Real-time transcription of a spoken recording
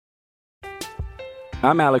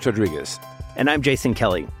I'm Alex Rodriguez. And I'm Jason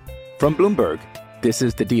Kelly. From Bloomberg, this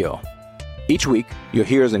is The Deal. Each week, you'll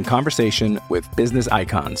hear us in conversation with business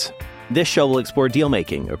icons. This show will explore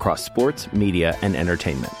deal-making across sports, media, and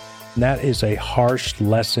entertainment. That is a harsh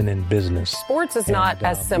lesson in business. Sports is not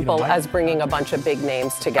as simple as bringing a bunch of big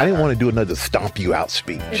names together. I didn't want to do another stomp you out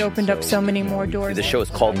speech. It opened up so many more doors. The show is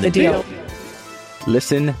called The Deal.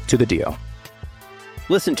 Listen to The Deal.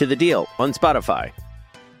 Listen to The Deal on Spotify.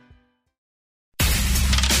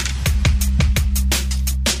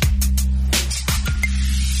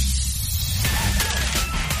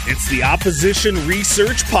 It's the Opposition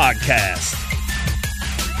Research Podcast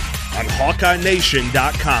on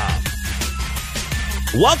HawkeyeNation.com.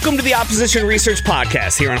 Welcome to the Opposition Research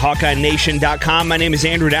Podcast here on HawkeyeNation.com. My name is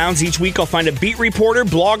Andrew Downs. Each week I'll find a beat reporter,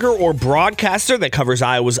 blogger, or broadcaster that covers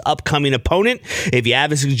Iowa's upcoming opponent. If you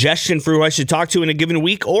have a suggestion for who I should talk to in a given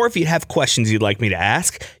week, or if you have questions you'd like me to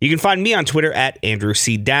ask, you can find me on Twitter at Andrew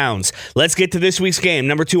C. Downs. Let's get to this week's game.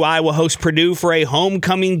 Number 2, Iowa hosts Purdue for a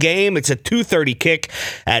homecoming game. It's a 2:30 kick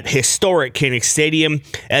at historic Kinnick Stadium.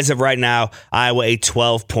 As of right now, Iowa a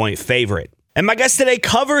 12-point favorite. And my guest today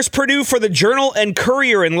covers Purdue for the Journal and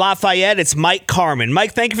Courier in Lafayette. It's Mike Carmin.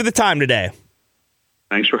 Mike, thank you for the time today.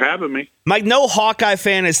 Thanks for having me. Mike, no Hawkeye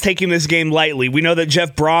fan is taking this game lightly. We know that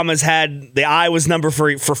Jeff Brom has had the Iowa's number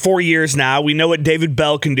for 4 years now. We know what David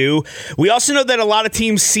Bell can do. We also know that a lot of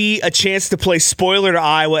teams see a chance to play spoiler to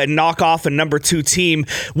Iowa and knock off a number 2 team.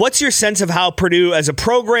 What's your sense of how Purdue as a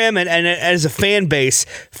program and as a fan base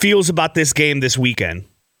feels about this game this weekend?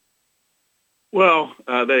 Well,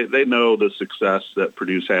 they know the success that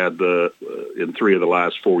Purdue's had in 3 of the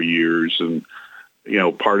last 4 years, and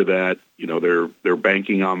part of that, they're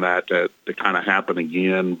banking on that to kind of happen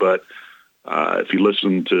again. But if you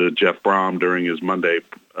listen to Jeff Brom during his Monday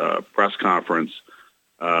press conference,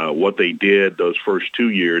 what they did those first 2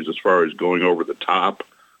 years, as far as going over the top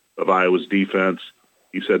of Iowa's defense,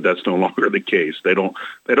 he said that's no longer the case. They don't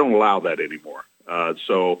allow that anymore.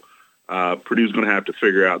 So Purdue's going to have to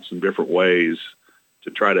figure out some different ways to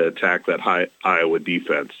try to attack that high Iowa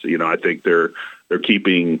defense. I think they're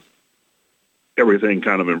keeping everything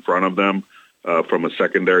kind of in front of them from a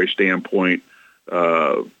secondary standpoint.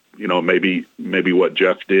 Maybe what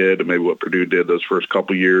Jeff did and maybe what Purdue did those first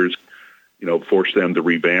couple years, forced them to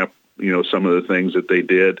revamp, some of the things that they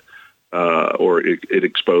did, or it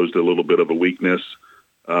exposed a little bit of a weakness.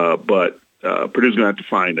 But Purdue's going to have to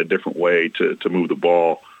find a different way to move the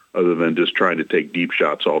ball other than just trying to take deep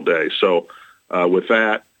shots all day. So with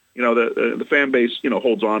that, the fan base,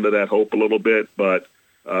 holds on to that hope a little bit, but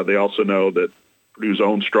they also know that Purdue's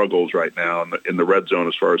own struggles right now in the red zone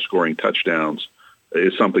as far as scoring touchdowns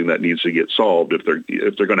is something that needs to get solved if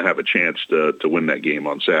they're going to have a chance to win that game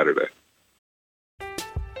on Saturday.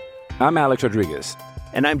 I'm Alex Rodriguez.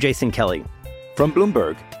 And I'm Jason Kelly. From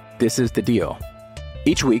Bloomberg, this is The Deal.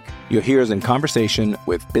 Each week, you'll hear us in conversation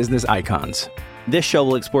with business icons. This show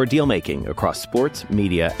will explore deal-making across sports,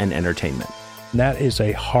 media, and entertainment. That is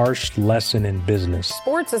a harsh lesson in business.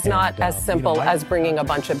 Sports is not as simple as bringing a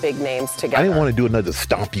bunch of big names together. I didn't want to do another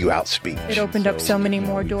stomp you out speech. It opened up so many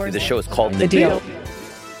more doors. The show is called The Deal.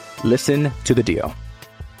 Listen to The Deal.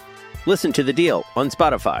 Listen to The Deal on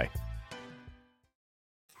Spotify.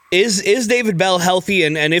 Is David Bell healthy?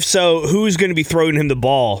 And if so, who's going to be throwing him the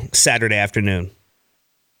ball Saturday afternoon?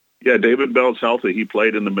 Yeah, David Bell's healthy. He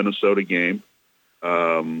played in the Minnesota game.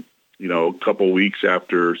 A couple weeks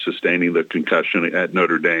after sustaining the concussion at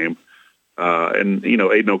Notre Dame.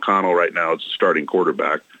 Aiden O'Connell right now is the starting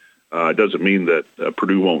quarterback. It doesn't mean that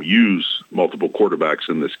Purdue won't use multiple quarterbacks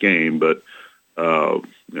in this game, but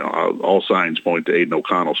all signs point to Aiden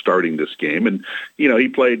O'Connell starting this game. And, he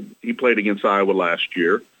played against Iowa last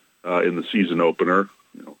year in the season opener,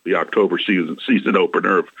 the October season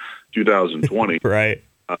opener of 2020. Right.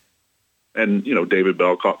 And, David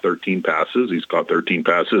Bell caught 13 passes. He's caught 13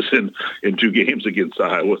 passes in 2 games against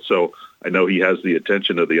Iowa. So I know he has the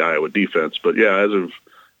attention of the Iowa defense. But, yeah, as of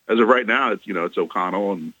right now, it's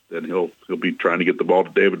O'Connell, and he'll be trying to get the ball to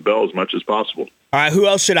David Bell as much as possible. All right, who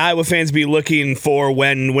else should Iowa fans be looking for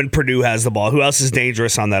when Purdue has the ball? Who else is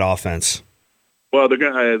dangerous on that offense? Well,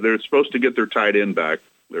 they're supposed to get their tight end back.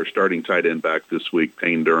 Their starting tight end back this week,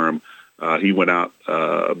 Payne Durham. He went out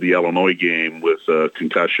of the Illinois game with a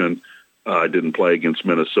concussion. Didn't play against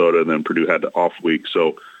Minnesota, and then Purdue had the off week.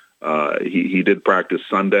 So he did practice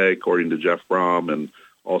Sunday, according to Jeff Brom, and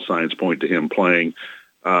all signs point to him playing.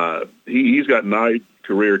 He's got 9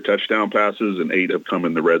 career touchdown passes, and 8 have come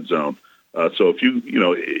in the red zone. So if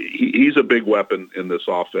he's a big weapon in this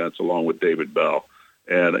offense, along with David Bell.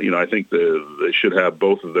 And I think they should have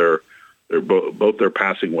both of their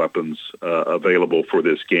passing weapons available for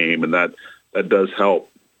this game, and that that does help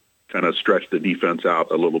kind of stretch the defense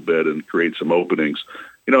out a little bit and create some openings.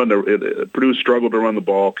 And Purdue struggled to run the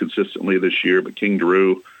ball consistently this year, but King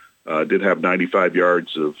Drew did have 95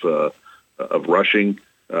 yards of rushing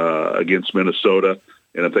against Minnesota.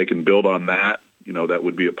 And if they can build on that, that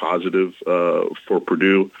would be a positive for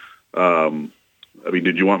Purdue.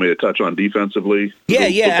 Did you want me to touch on defensively?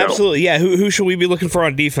 Yeah, absolutely. Yeah, who should we be looking for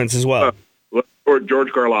on defense as well?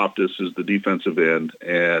 George Karlaftis is the defensive end,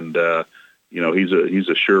 and he's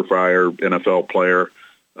a surefire NFL player.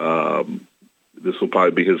 This will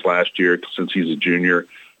probably be his last year since he's a junior.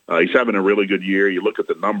 He's having a really good year. You look at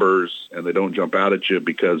the numbers, and they don't jump out at you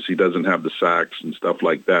because he doesn't have the sacks and stuff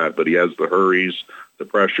like that, but he has the hurries, the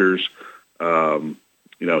pressures.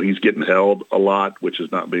 He's getting held a lot, which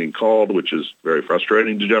is not being called, which is very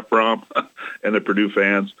frustrating to Jeff Brom and the Purdue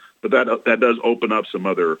fans. But that does open up some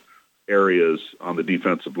other areas on the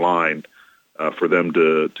defensive line for them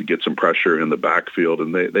to get some pressure in the backfield.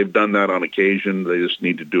 And they've done that on occasion. They just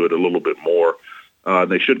need to do it a little bit more.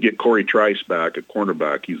 They should get Corey Trice back at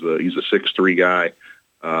cornerback. He's a 6'3" guy,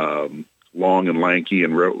 long and lanky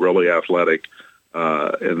and really athletic.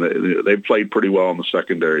 And they've played pretty well in the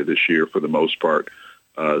secondary this year for the most part.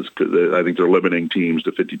 I think they're limiting teams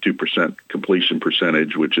to 52% completion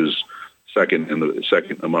percentage, which is second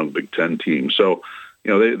among Big Ten teams. So,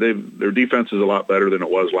 their defense is a lot better than it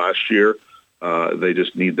was last year. They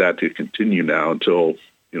just need that to continue now until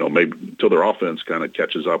their offense kind of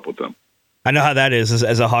catches up with them. I know how that is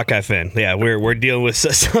as a Hawkeye fan. Yeah, we're dealing with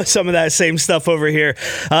some of that same stuff over here.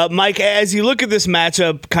 Mike, as you look at this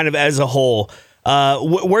matchup kind of as a whole,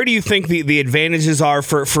 where do you think the advantages are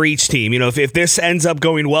for each team? If this ends up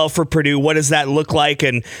going well for Purdue, what does that look like?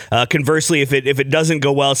 And conversely, if it doesn't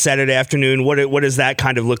go well Saturday afternoon, what does that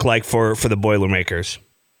kind of look like for the Boilermakers?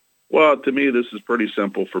 Well, to me, this is pretty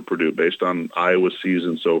simple for Purdue. Based on Iowa's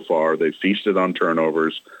season so far, they've feasted on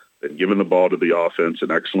turnovers. They've given the ball to the offense in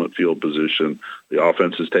excellent field position. The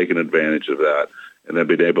offense has taken advantage of that, and they've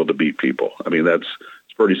been able to beat people. It's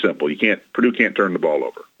pretty simple. Purdue can't turn the ball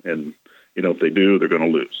over, and if they do, they're going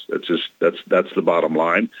to lose. That's the bottom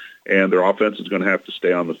line. And their offense is going to have to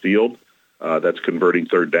stay on the field. That's converting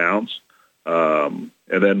third downs. And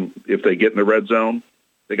then if they get in the red zone,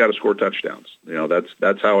 they got to score touchdowns.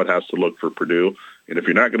 That's how it has to look for Purdue. And if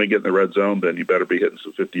you're not going to get in the red zone, then you better be hitting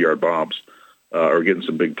some 50-yard bombs or getting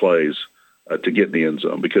some big plays to get in the end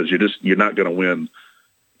zone, because you're not going to win.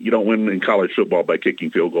 You don't win in college football by kicking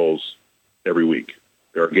field goals every week.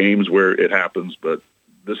 There are games where it happens, but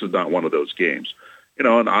this is not one of those games.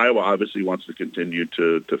 And Iowa obviously wants to continue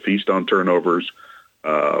to feast on turnovers.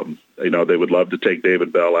 They would love to take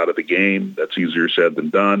David Bell out of the game. That's easier said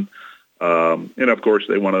than done. And, of course,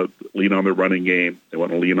 they want to lean on their running game. They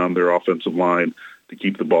want to lean on their offensive line to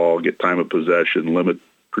keep the ball, get time of possession, limit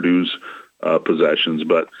Purdue's possessions.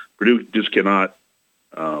 But Purdue just cannot,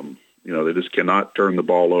 they just cannot turn the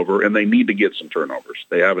ball over, and they need to get some turnovers.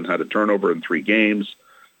 They haven't had a turnover in 3 games.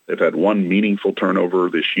 They've had one meaningful turnover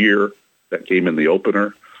this year that came in the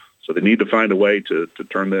opener. So they need to find a way to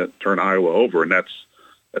turn Iowa over, and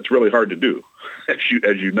that's really hard to do. As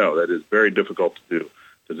you know, that is very difficult to do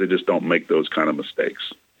because they just don't make those kind of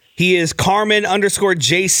mistakes. He is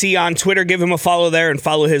Carmen_JC on Twitter. Give him a follow there and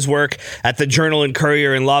follow his work at the Journal and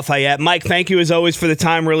Courier in Lafayette. Mike, thank you as always for the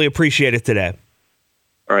time. Really appreciate it today.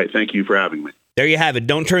 All right. Thank you for having me. There you have it.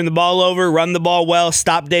 Don't turn the ball over. Run the ball well.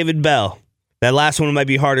 Stop David Bell. That last one might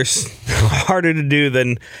be harder to do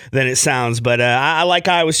than it sounds, but I like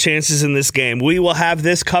Iowa's chances in this game. We will have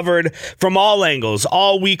this covered from all angles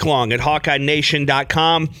all week long at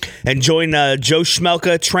HawkeyeNation.com, and join Joe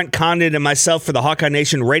Schmelka, Trent Condon, and myself for the Hawkeye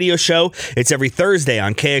Nation radio show. It's every Thursday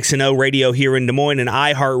on KXNO Radio here in Des Moines and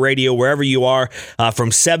iHeartRadio wherever you are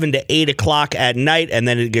from 7 to 8 o'clock at night, and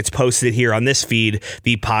then it gets posted here on this feed,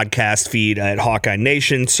 the podcast feed at Hawkeye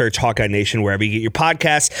Nation. Search Hawkeye Nation wherever you get your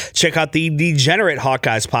podcasts. Check out the Degenerate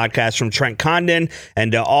Hawkeyes podcast from Trent Condon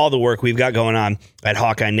and all the work we've got going on at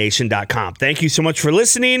HawkeyeNation.com. Thank you so much for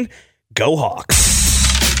listening. Go Hawks.